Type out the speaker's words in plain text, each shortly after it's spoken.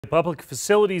The Public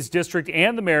Facilities District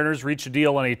and the Mariners reached a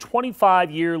deal on a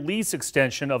 25-year lease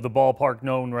extension of the ballpark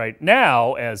known right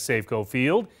now as Safeco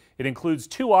Field. It includes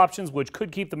two options which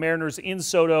could keep the Mariners in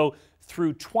Soto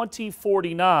through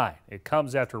 2049. It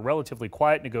comes after relatively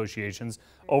quiet negotiations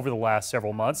over the last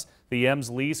several months. The M's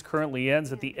lease currently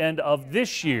ends at the end of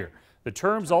this year. The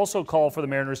terms also call for the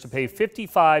Mariners to pay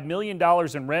 $55 million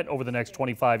in rent over the next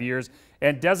 25 years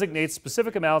and designate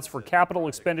specific amounts for capital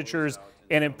expenditures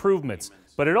and improvements.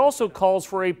 But it also calls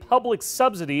for a public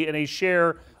subsidy and a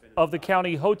share of the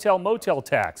county hotel-motel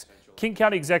tax. King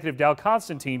County Executive Dow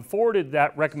Constantine forwarded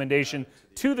that recommendation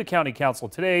to the County Council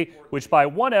today, which by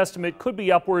one estimate could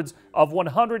be upwards of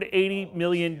 $180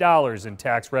 million in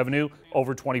tax revenue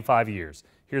over 25 years.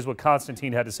 Here's what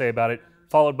Constantine had to say about it,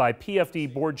 followed by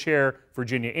PFD Board Chair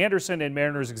Virginia Anderson and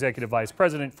Mariners Executive Vice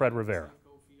President Fred Rivera.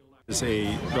 Is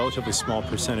a relatively small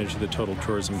percentage of the total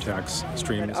tourism tax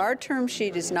stream. Our term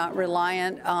sheet is not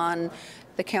reliant on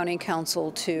the County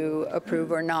Council to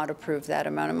approve or not approve that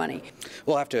amount of money.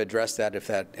 We'll have to address that if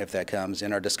that comes.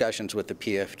 In our discussions with the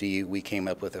PFD, we came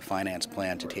up with a finance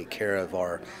plan to take care of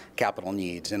our capital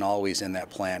needs, and always in that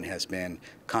plan has been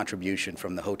contribution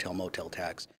from the hotel-motel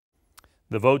tax.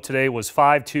 The vote today was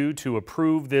 5-2 to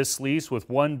approve this lease, with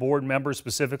one board member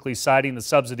specifically citing the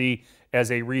subsidy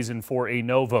as a reason for a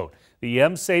no vote. The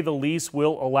M's say the lease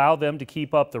will allow them to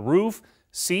keep up the roof,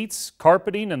 seats,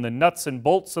 carpeting, and the nuts and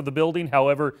bolts of the building.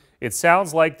 However, it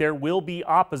sounds like there will be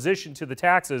opposition to the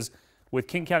taxes, with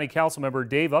King County Councilmember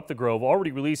Dave Upthegrove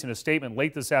already releasing a statement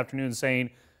late this afternoon saying,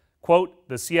 quote,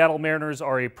 "The Seattle Mariners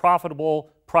are a profitable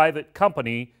private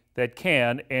company that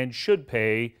can and should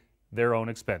pay their own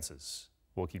expenses."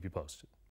 We'll keep you posted.